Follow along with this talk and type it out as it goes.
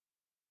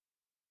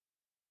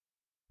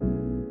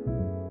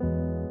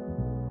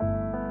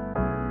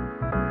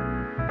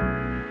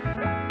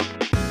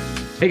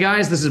Hey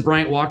guys, this is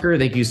Bryant Walker.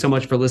 Thank you so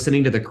much for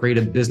listening to the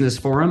Creative Business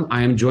Forum.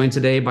 I am joined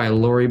today by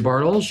Lori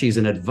Bartle. She's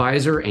an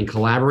advisor and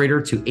collaborator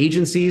to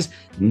agencies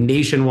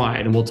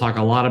nationwide. And we'll talk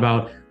a lot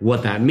about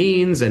what that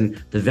means and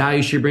the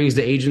value she brings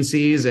to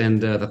agencies and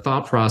the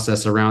thought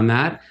process around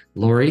that.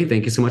 Lori,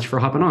 thank you so much for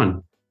hopping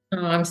on.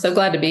 Oh, I'm so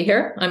glad to be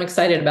here. I'm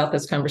excited about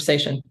this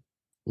conversation.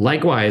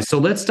 Likewise. So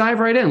let's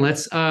dive right in.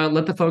 Let's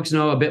let the folks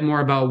know a bit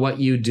more about what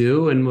you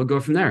do, and we'll go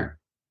from there.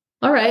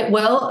 All right.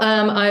 Well,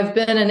 I've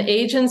been an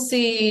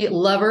agency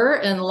lover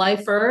and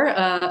lifer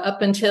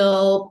up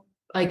until,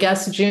 I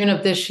guess, June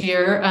of this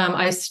year.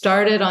 I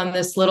started on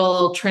this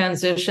little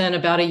transition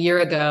about a year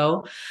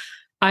ago.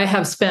 I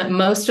have spent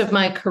most of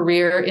my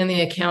career in the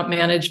account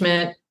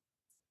management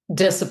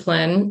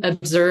discipline,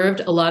 observed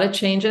a lot of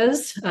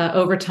changes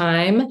over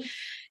time.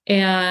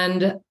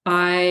 And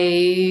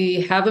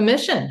I have a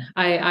mission.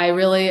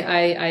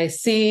 I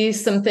see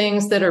some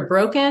things that are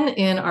broken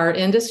in our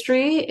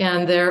industry,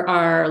 and there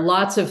are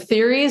lots of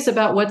theories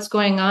about what's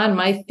going on.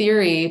 My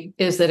theory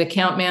is that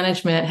account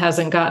management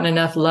hasn't gotten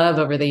enough love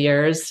over the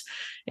years.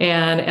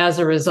 And as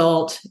a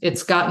result,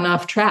 it's gotten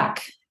off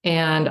track.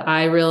 And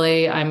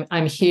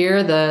I'm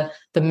here. The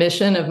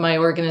mission of my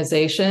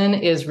organization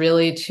is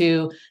really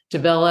to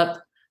develop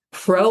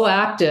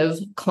proactive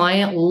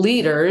client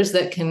leaders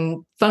that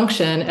can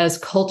function as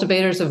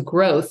cultivators of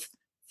growth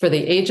for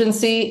the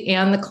agency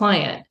and the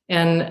client.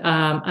 And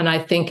I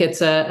think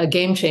it's a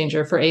game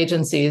changer for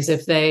agencies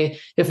if they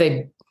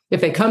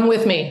come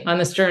with me on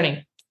this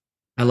journey.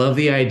 I love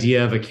the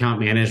idea of account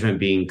management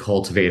being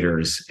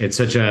cultivators. It's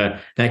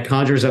that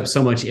conjures up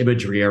so much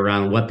imagery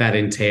around what that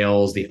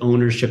entails, the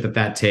ownership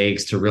that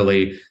takes to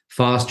really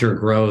foster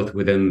growth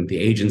within the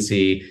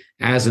agency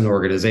as an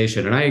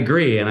organization. And I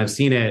agree. And I've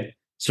seen it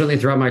certainly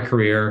throughout my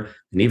career,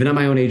 and even at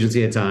my own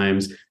agency at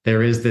times.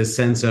 There is this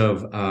sense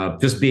of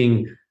just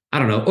being,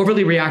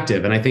 overly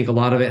reactive. And I think a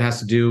lot of it has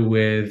to do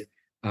with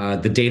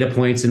the data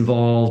points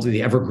involved,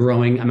 the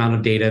ever-growing amount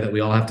of data that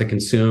we all have to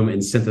consume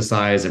and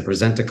synthesize and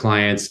present to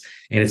clients.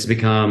 And it's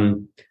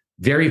become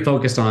very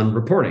focused on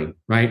reporting,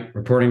 right?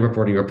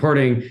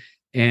 Reporting.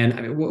 And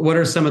I mean, what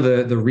are some of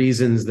the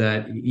reasons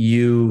that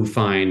you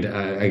find,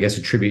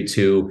 attribute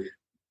to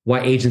why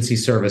agency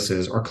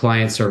services or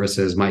client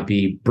services might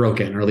be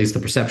broken, or at least the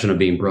perception of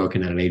being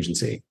broken at an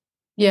agency?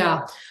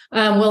 Yeah.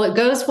 Well, it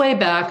goes way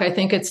back. I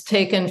think it's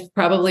taken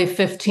probably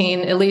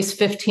at least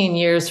 15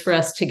 years for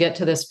us to get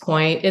to this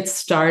point. It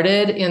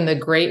started in the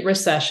Great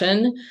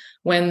Recession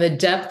when the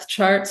depth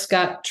charts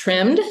got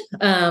trimmed.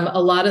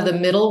 A lot of the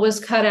middle was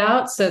cut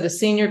out. So the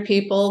senior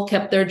people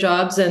kept their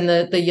jobs and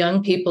the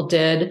young people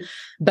did.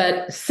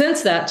 But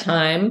since that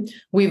time,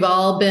 we've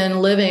all been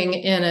living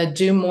in a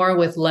do more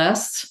with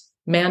less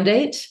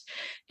mandate.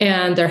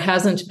 And there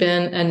hasn't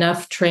been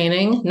enough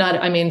training,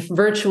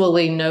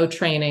 virtually no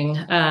training,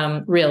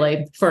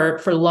 really, for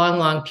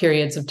long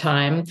periods of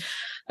time.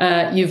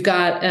 You've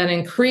got an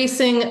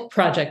increasing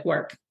project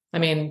work.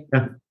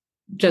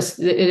 Just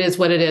it is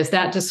what it is.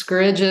 That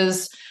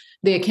discourages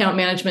the account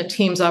management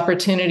team's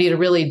opportunity to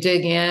really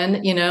dig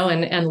in,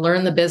 and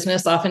learn the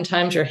business.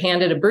 Oftentimes you're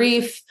handed a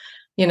brief,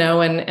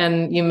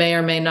 and you may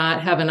or may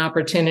not have an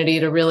opportunity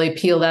to really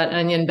peel that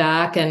onion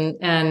back and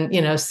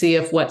see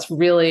if what's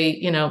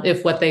really,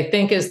 if what they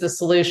think is the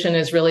solution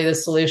is really the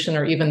solution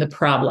or even the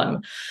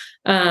problem.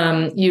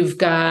 You've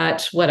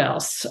got what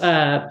else?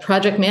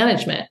 Project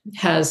management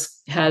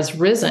has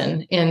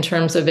risen in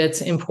terms of its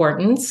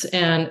importance,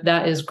 and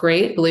that is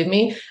great. Believe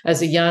me,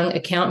 as a young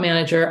account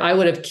manager, I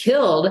would have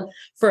killed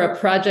for a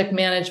project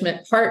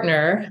management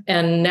partner,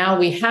 and now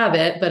we have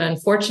it. But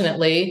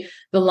unfortunately,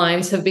 the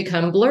lines have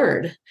become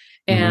blurred.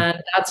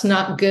 And that's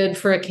not good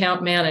for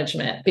account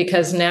management,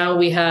 because now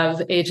we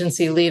have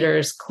agency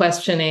leaders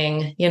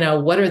questioning,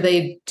 what are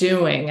they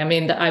doing?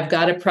 I've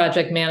got a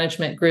project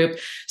management group.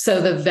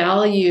 So the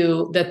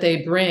value that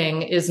they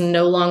bring is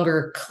no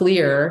longer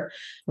clear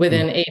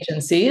within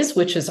agencies,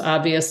 which is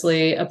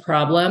obviously a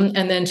problem.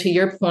 And then to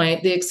your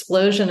point, the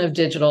explosion of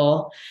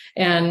digital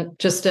and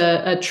just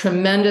a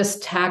tremendous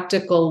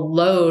tactical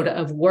load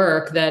of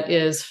work that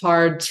is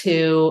hard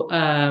to,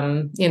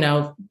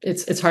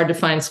 it's hard to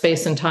find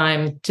space and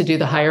time to do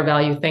the higher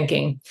value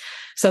thinking.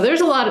 So there's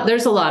a lot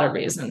of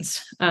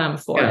reasons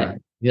for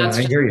it. Yeah,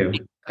 I hear you.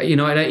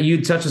 And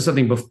you touched on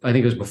something, I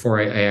think it was before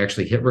I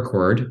actually hit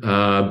record,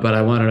 but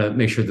I wanted to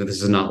make sure that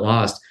this is not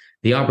lost.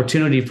 The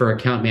opportunity for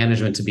account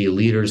management to be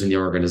leaders in the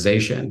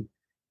organization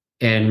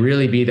and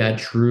really be that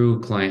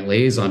true client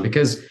liaison,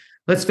 because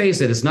let's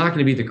face it, it's not going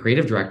to be the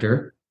creative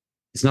director.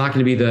 It's not going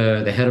to be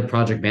the head of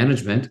project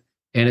management,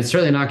 and it's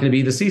certainly not going to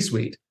be the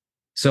C-suite.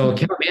 So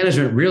account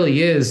management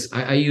really is,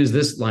 I use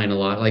this line a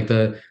lot, like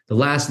the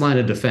last line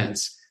of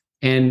defense.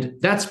 And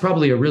that's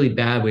probably a really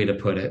bad way to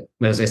put it,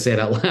 as I say it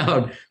out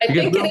loud. I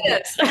think it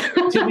is.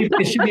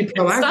 It should be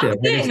proactive.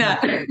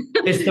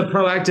 It's the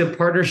proactive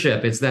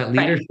partnership. It's that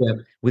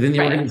leadership within the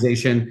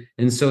organization.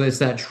 And so it's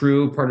that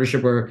true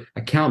partnership where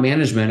account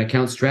management,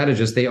 account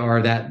strategists,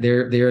 they're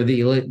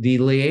the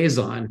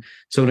liaison.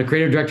 So when a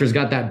creative director's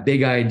got that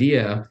big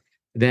idea,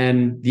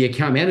 then the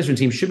account management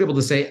team should be able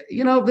to say,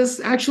 this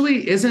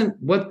actually isn't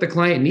what the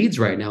client needs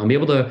right now, and be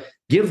able to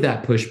give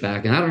that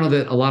pushback. And I don't know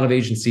that a lot of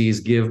agencies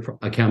give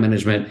account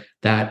management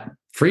that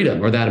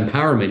freedom or that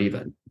empowerment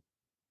even.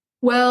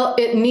 Well,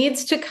 it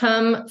needs to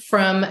come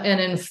from an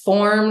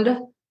informed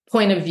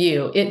point of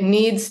view.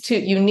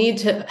 You need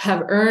to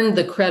have earned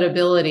the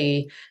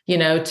credibility,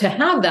 to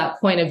have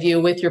that point of view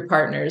with your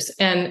partners.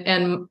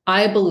 And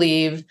I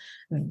believe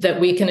that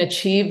we can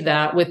achieve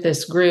that with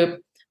this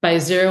group by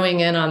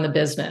zeroing in on the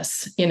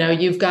business.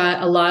 You've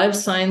got a lot of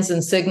signs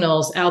and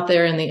signals out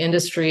there in the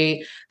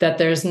industry that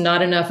there's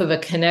not enough of a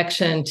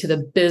connection to the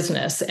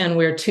business, and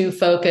we're too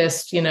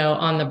focused,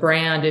 on the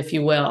brand, if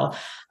you will.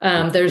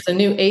 There's a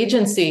new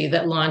agency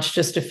that launched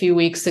just a few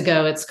weeks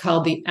ago. It's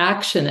called the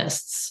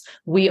Actionists.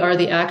 We are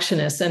the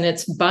Actionists, and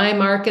it's by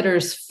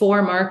marketers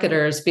for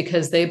marketers,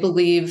 because they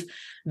believe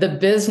the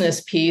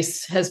business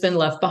piece has been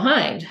left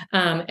behind.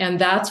 And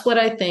that's what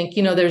I think,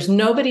 there's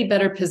nobody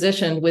better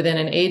positioned within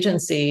an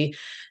agency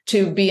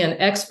to be an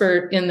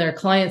expert in their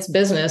client's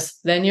business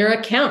than your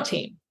account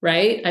team,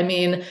 right? I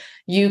mean,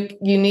 you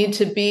need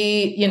to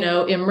be,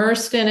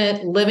 immersed in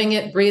it, living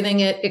it, breathing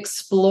it,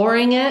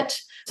 exploring it,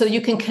 so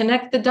you can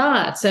connect the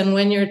dots. And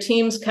when your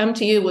teams come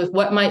to you with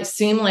what might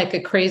seem like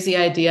a crazy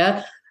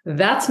idea,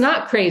 that's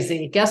not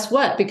crazy. Guess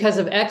what? Because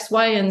of X,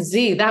 Y, and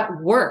Z, that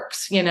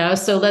works,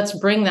 so let's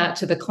bring that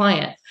to the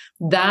client.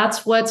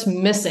 That's what's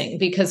missing,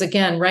 because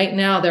again, right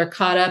now they're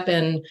caught up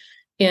in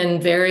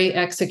very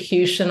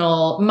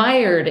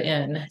mired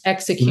in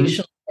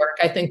executional work.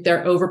 I think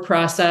they're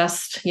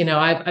over-processed.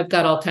 I've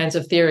got all kinds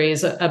of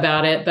theories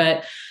about it,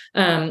 but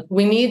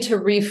we need to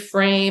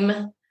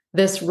reframe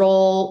this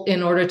role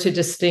in order to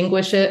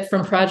distinguish it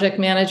from project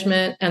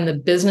management, and the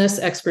business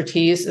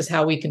expertise is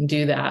how we can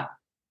do that.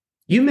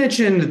 You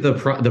mentioned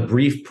the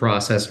brief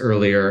process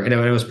earlier, and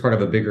it was part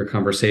of a bigger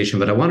conversation,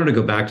 but I wanted to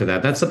go back to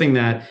that. That's something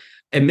that,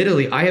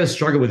 admittedly, I have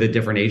struggled with at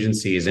different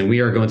agencies, and we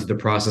are going through the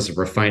process of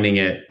refining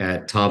it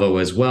at Tavo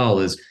as well.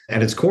 Is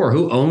at its core,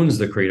 who owns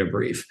the creative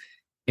brief?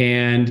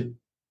 And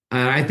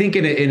I think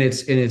in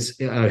its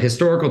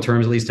historical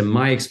terms, at least in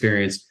my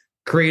experience,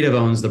 creative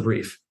owns the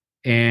brief,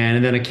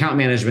 and then account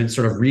management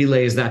sort of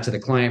relays that to the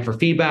client for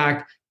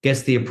feedback,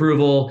 gets the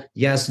approval,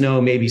 yes, no,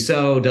 maybe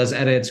so, does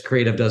edits,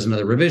 creative does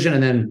another revision,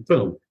 and then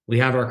boom, we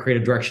have our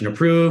creative direction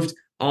approved,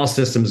 all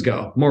systems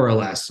go, more or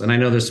less. And I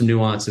know there's some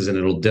nuances and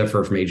it'll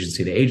differ from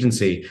agency to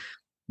agency.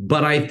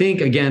 But I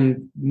think,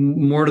 again,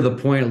 more to the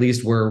point, at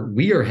least where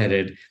we are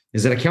headed,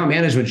 is that account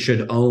management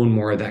should own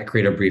more of that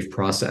creative brief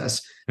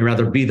process, and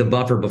rather be the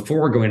buffer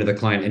before going to the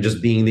client and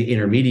just being the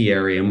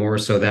intermediary, and more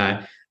so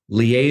that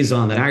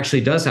liaison that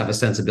actually does have a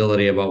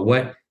sensibility about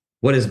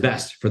what is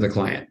best for the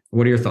client.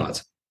 What are your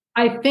thoughts?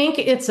 I think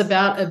it's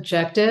about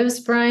objectives,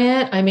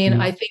 Bryant. I mean,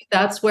 I think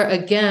that's where,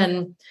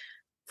 again,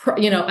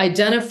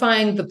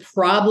 identifying the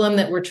problem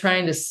that we're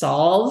trying to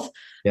solve,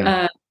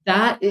 and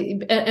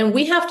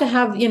we have to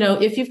have,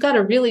 if you've got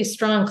a really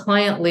strong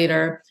client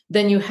leader,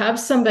 then you have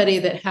somebody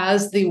that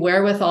has the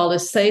wherewithal to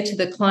say to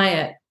the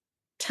client,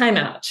 time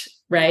out,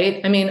 right?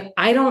 I mean,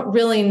 I don't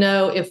really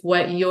know if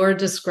what you're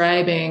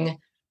describing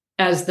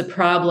as the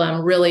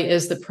problem really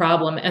is the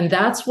problem. And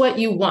that's what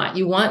you want.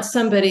 You want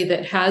somebody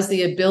that has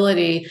the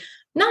ability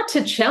not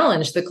to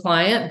challenge the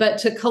client, but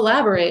to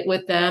collaborate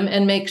with them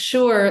and make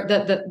sure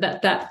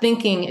that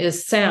thinking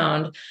is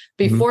sound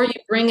before you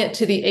bring it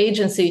to the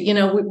agency.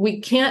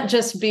 We can't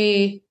just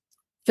be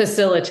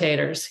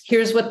facilitators.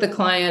 Here's what the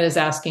client is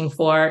asking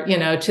for,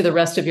 to the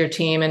rest of your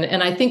team.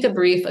 And I think a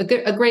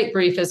great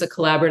brief is a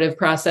collaborative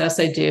process.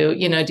 I do,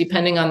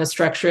 depending on the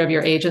structure of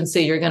your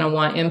agency, you're going to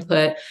want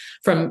input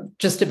from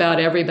just about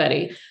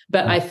everybody.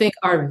 But I think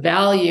our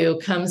value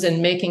comes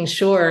in making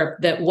sure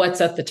that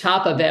what's at the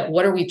top of it,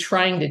 what are we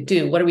trying to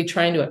do? What are we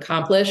trying to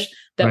accomplish?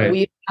 That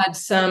we've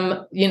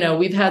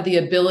had the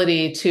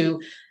ability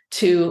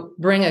to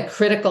bring a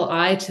critical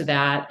eye to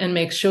that and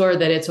make sure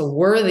that it's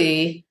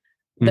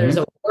there's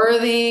a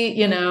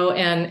worthy,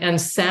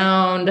 and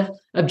sound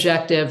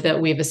objective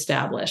that we've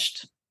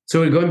established.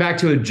 So going back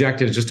to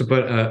objectives, just to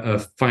put a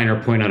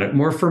finer point on it,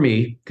 more for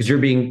me, because you're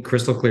being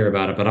crystal clear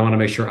about it, but I want to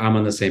make sure I'm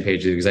on the same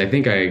page, because I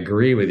think I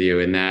agree with you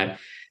in that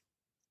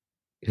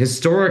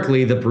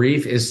historically the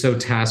brief is so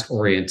task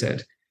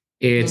oriented.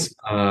 It's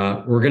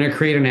we're going to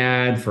create an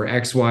ad for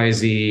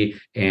XYZ,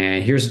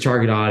 and here's the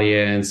target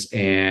audience,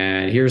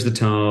 and here's the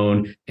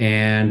tone,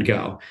 and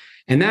go.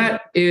 And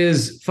that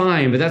is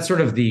fine, but that's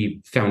sort of the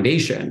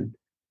foundation.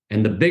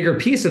 And the bigger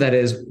piece of that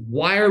is,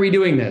 why are we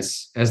doing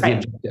this as the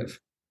objective?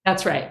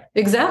 That's right.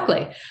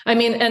 Exactly. I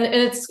mean, and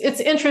it's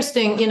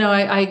interesting,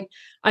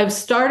 I've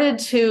started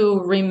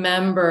to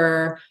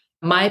remember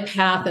my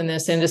path in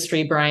this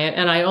industry, Bryant,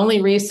 and I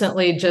only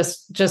recently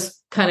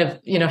just kind of,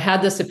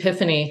 had this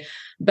epiphany,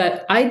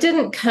 but I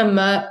didn't come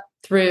up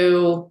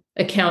through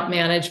account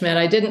management.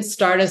 I didn't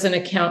start as an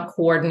account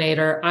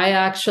coordinator. I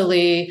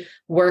actually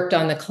worked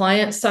on the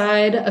client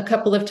side a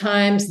couple of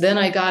times. Then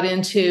I got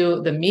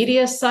into the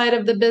media side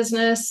of the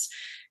business.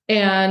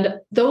 And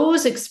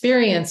those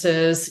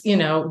experiences,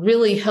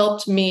 really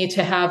helped me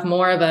to have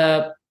more of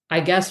I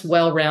guess,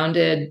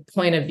 well-rounded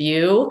point of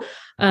view.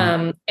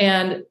 And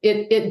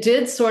it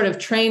did sort of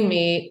train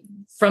me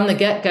from the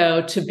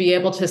get-go to be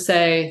able to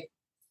say,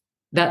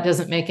 that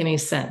doesn't make any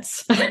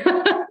sense.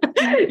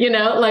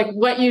 Like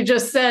what you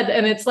just said.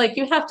 And it's like,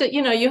 you have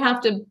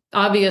to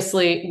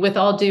obviously, with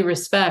all due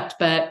respect,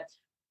 but,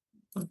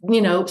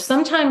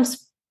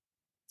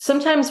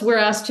 sometimes we're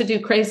asked to do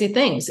crazy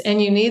things,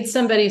 and you need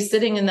somebody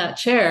sitting in that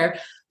chair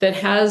that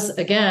has,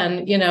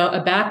 again,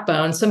 a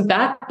backbone, some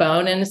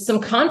backbone and some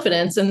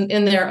confidence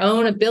in their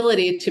own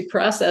ability to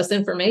process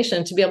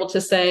information, to be able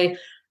to say,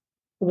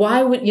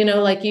 why would,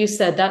 like you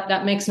said,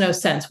 that makes no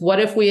sense. What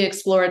if we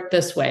explore it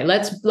this way?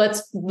 Let's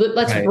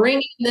right.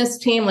 Bring in this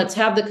team. Let's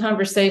have the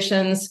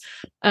conversations.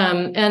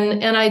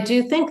 And I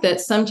do think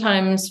that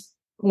sometimes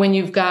when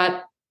you've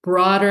got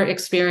broader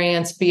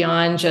experience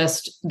beyond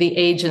just the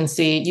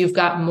agency, you've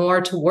got more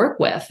to work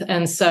with.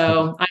 And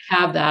so I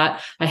had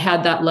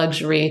that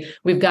luxury.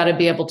 We've got to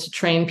be able to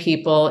train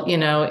people,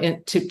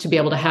 to be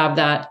able to have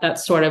that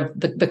sort of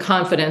the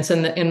confidence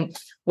in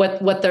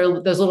what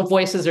those little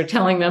voices are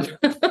telling them.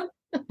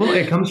 Well,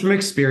 it comes from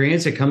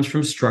experience. It comes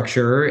from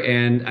structure.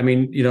 And I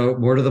mean,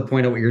 more to the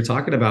point of what you're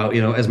talking about,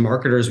 as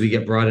marketers, we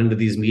get brought into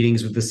these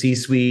meetings with the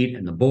C-suite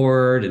and the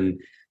board. And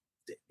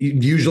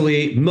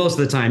usually, most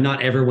of the time,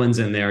 not everyone's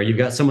in there. You've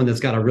got someone that's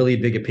got a really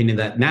big opinion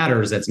that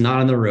matters, that's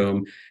not in the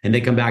room. And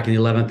they come back in the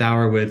 11th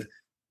hour with,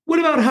 what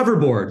about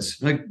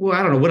hoverboards? Like, well,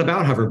 I don't know. What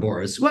about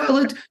hoverboards?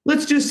 Well,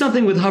 let's do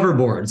something with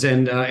hoverboards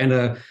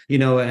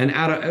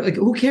like,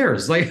 who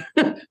cares? Like,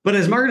 but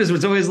as marketers,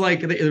 it's always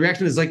like, the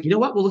reaction is like, you know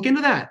what? We'll look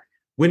into that.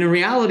 When in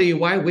reality,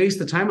 why waste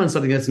the time on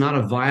something that's not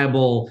a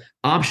viable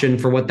option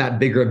for what that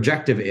bigger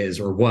objective is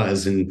or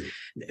was? And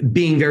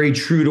being very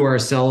true to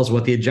ourselves,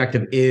 what the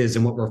objective is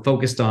and what we're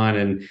focused on.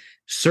 And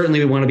certainly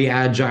we want to be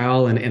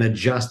agile and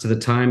adjust to the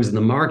times in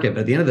the market.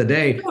 But at the end of the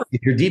day,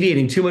 if you're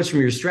deviating too much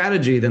from your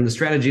strategy, then the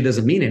strategy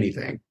doesn't mean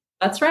anything.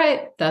 That's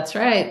right.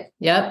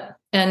 Yep.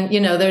 And,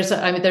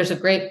 there's a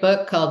great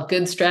book called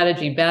Good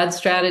Strategy, Bad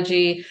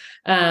Strategy,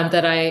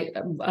 that I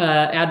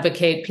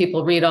advocate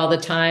people read all the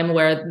time,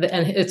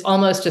 and it's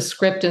almost a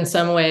script in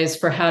some ways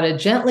for how to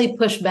gently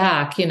push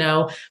back,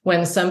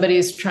 when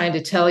somebody's trying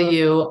to tell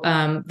you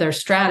their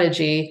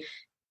strategy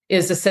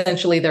is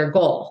essentially their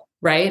goal,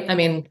 right? I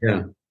mean,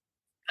 yeah.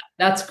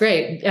 That's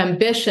great.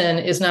 Ambition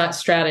is not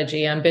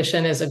strategy.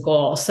 Ambition is a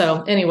goal.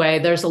 So anyway,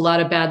 there's a lot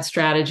of bad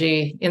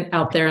strategy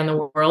out there in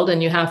the world,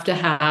 and you have to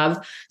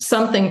have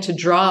something to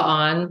draw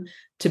on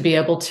to be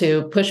able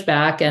to push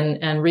back and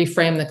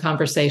reframe the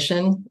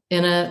conversation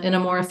in a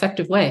more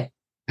effective way.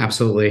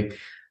 Absolutely.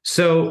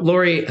 So,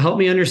 Lori, help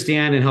me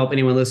understand and help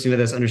anyone listening to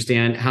this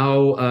understand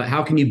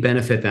how can you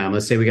benefit them?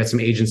 Let's say we got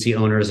some agency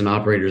owners and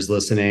operators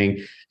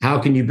listening. How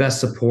can you best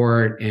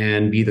support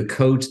and be the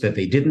coach that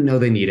they didn't know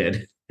they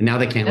needed, and now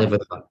they can't live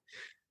without?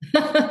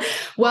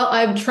 Well,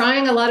 I'm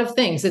trying a lot of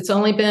things. It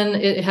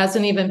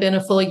hasn't even been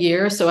a full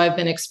year. So I've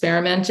been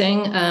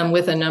experimenting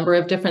with a number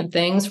of different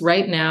things.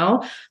 Right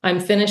now, I'm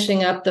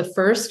finishing up the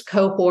first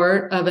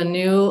cohort of a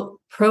new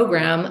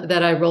program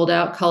that I rolled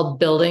out called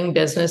Building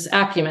Business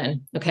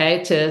Acumen.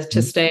 Okay,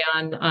 to stay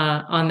on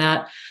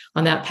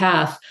that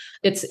path.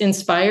 It's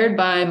inspired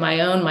by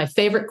my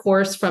favorite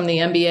course from the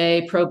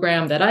MBA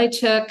program that I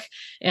took.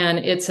 And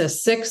it's a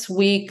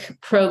 6-week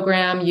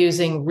program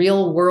using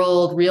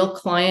real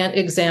client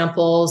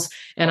examples.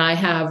 And I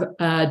have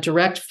a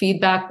direct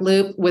feedback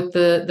loop with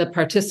the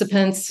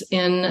participants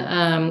in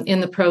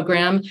the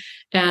program.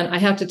 And I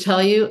have to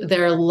tell you,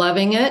 they're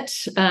loving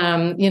it.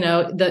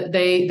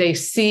 They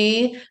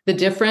see the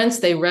difference.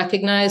 They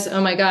recognize, oh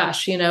my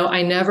gosh,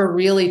 I never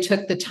really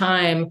took the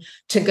time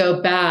to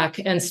go back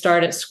and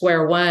start at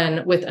square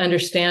one with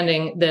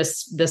understanding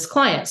this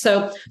client.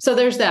 So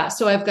there's that.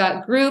 So I've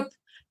got group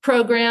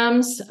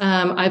programs.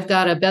 I've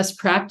got a best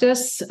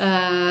practice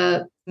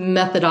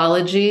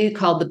methodology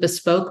called the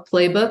Bespoke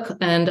Playbook.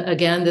 And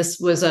again,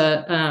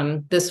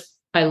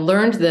 I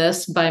learned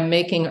this by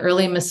making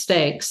early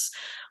mistakes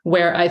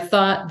where I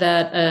thought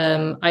that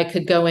I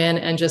could go in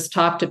and just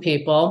talk to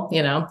people,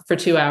 for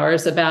 2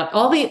 hours about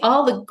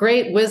all the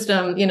great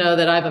wisdom,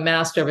 that I've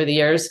amassed over the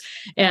years.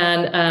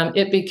 And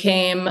it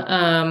became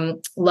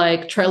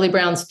like Charlie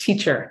Brown's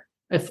teacher.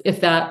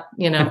 If that,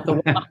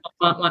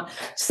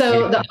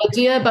 So the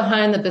idea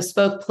behind the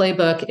Bespoke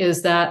Playbook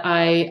is that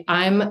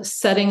I'm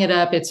setting it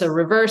up. It's a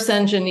reverse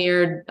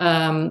engineered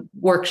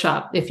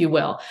workshop, if you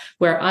will,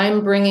 where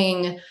I'm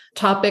bringing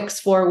topics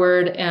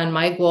forward. And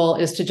my goal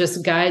is to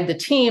just guide the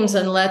teams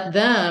and let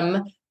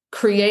them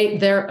create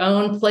their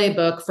own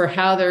playbook for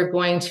how they're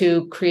going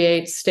to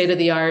create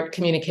state-of-the-art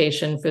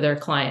communication for their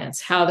clients,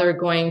 how they're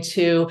going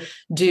to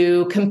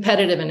do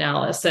competitive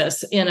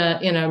analysis in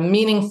a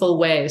meaningful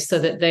way so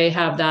that they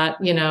have that,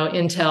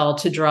 intel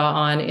to draw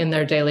on in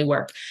their daily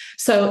work.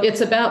 So it's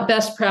about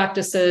best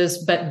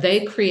practices, but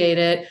they create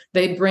it.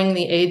 They bring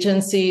the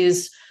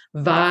agency's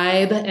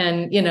vibe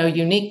and,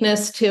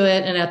 uniqueness to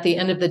it. And at the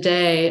end of the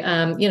day,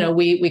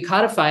 we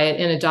codify it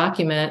in a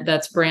document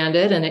that's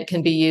branded, and it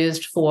can be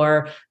used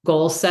for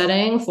goal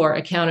setting, for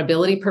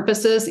accountability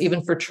purposes,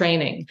 even for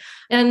training,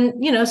 and,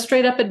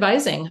 straight up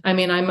advising. I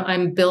mean,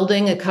 I'm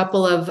building a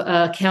couple of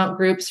account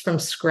groups from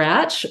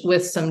scratch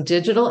with some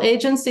digital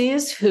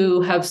agencies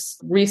who have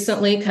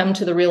recently come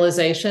to the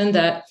realization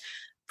that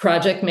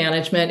project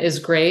management is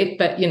great,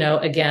 but,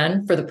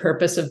 again, for the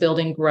purpose of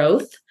building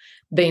growth,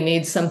 they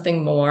need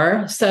something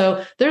more.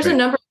 So there's a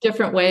number of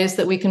different ways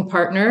that we can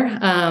partner.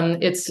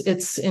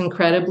 It's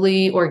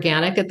incredibly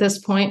organic at this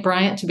point,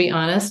 Bryant, to be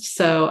honest.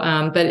 So,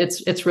 but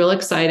it's real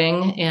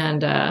exciting,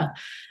 and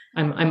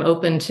I'm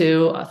open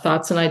to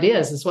thoughts and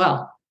ideas as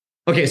well.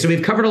 Okay, so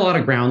we've covered a lot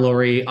of ground,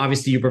 Lori.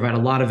 Obviously, you provide a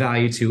lot of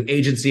value to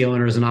agency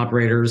owners and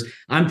operators.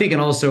 I'm thinking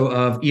also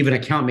of even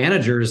account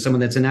managers, someone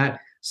that's in that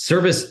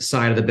service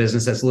side of the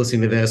business that's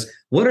listening to this.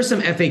 What are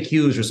some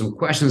FAQs or some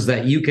questions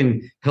that you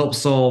can help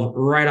solve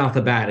right off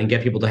the bat and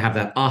get people to have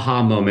that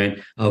aha moment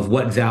of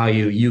what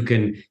value you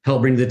can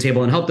help bring to the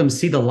table and help them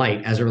see the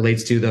light as it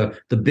relates to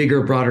the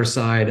bigger, broader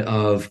side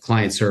of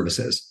client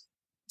services?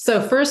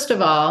 So first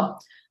of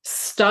all,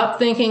 stop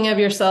thinking of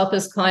yourself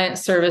as client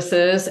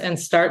services and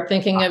start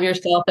thinking of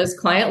yourself as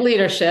client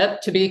leadership,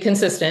 to be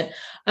consistent.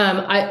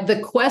 The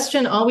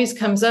question always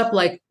comes up,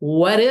 like,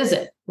 what is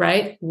it,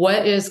 right?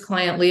 What is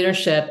client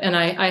leadership? And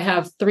I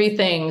have three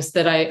things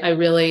that I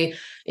really,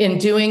 in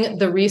doing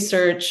the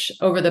research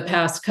over the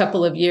past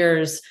couple of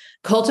years: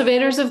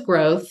 cultivators of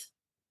growth,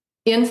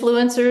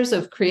 influencers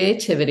of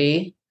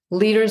creativity,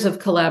 leaders of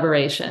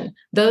collaboration.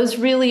 Those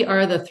really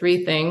are the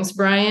three things,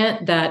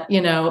 Bryant, that,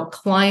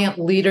 client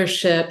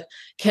leadership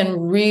can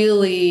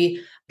really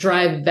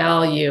drive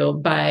value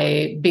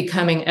by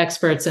becoming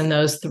experts in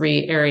those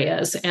three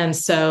areas. And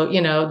so,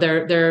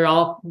 they're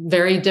all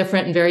very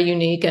different and very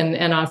unique,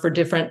 and offer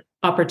different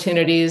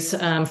opportunities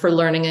for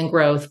learning and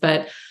growth.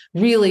 But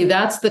really,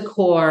 that's the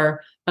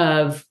core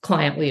of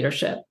client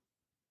leadership.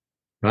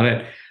 Got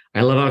it.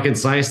 I love how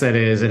concise that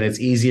is, and it's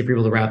easy for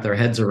people to wrap their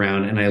heads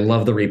around. And I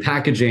love the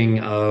repackaging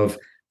of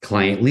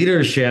client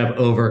leadership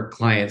over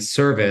client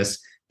service,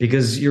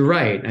 because you're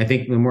right. I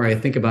think the more I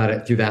think about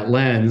it through that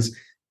lens,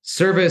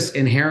 service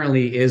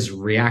inherently is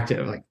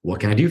reactive. Like, what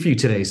can I do for you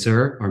today,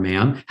 sir or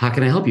ma'am? How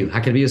can I help you?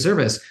 How can I be of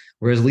service?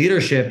 Whereas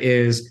leadership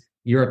is,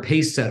 you're a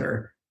pace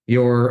setter.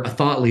 You're a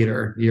thought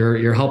leader.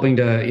 You're helping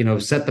to,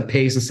 set the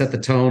pace and set the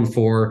tone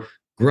for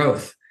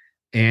growth.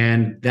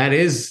 And that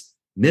is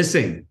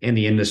missing in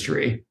the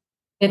industry.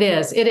 It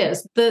is.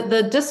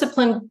 The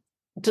discipline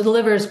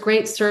delivers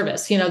great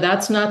service.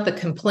 That's not the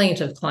complaint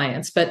of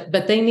clients, but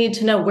they need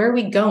to know, where are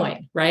we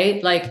going,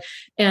 right? Like,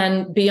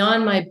 and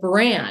beyond my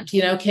brand,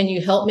 can you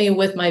help me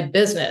with my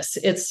business?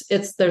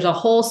 There's a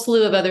whole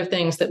slew of other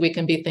things that we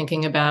can be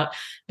thinking about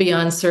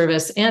beyond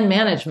service and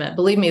management.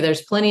 Believe me,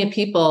 there's plenty of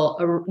people,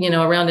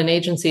 around an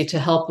agency to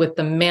help with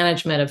the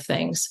management of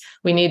things.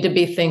 We need to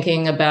be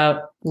thinking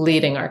about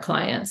leading our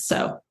clients.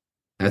 So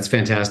that's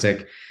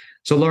fantastic.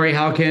 So, Lori,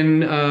 how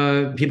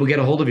can people get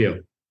a hold of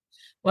you?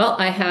 Well,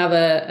 I have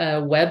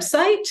a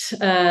website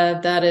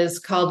that is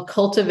called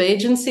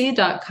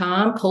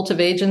cultivagency.com.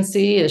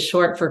 Cultivagency is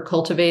short for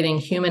Cultivating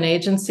Human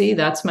Agency.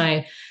 That's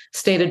my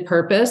stated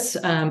purpose,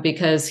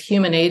 because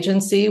human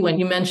agency, when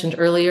you mentioned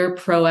earlier,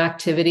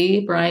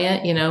 proactivity,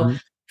 Bryant,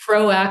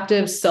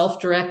 proactive,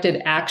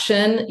 self-directed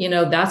action,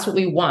 that's what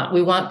we want.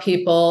 We want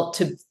people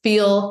to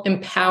feel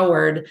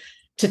empowered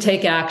to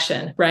take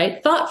action,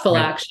 right? Thoughtful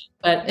action.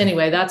 But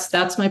anyway,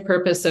 that's my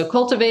purpose. So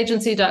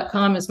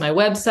cultivagency.com is my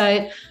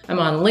website. I'm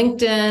on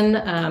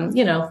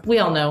LinkedIn. We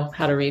all know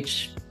how to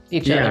reach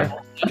each other.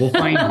 We'll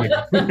find you.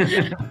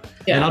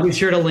 And I'll be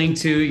sure to link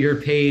to your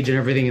page and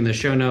everything in the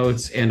show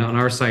notes and on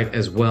our site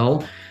as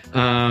well.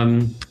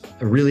 I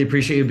really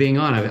appreciate you being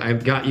on.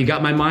 You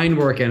got my mind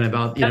working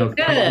about,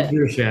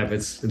 leadership.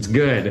 It's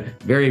good.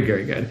 Very,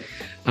 very good.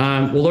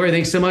 Well, Lori,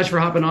 thanks so much for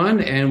hopping on,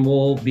 and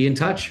we'll be in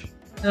touch.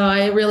 Oh,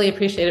 I really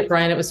appreciate it,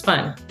 Brian. It was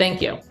fun.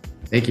 Thank you.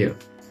 Thank you.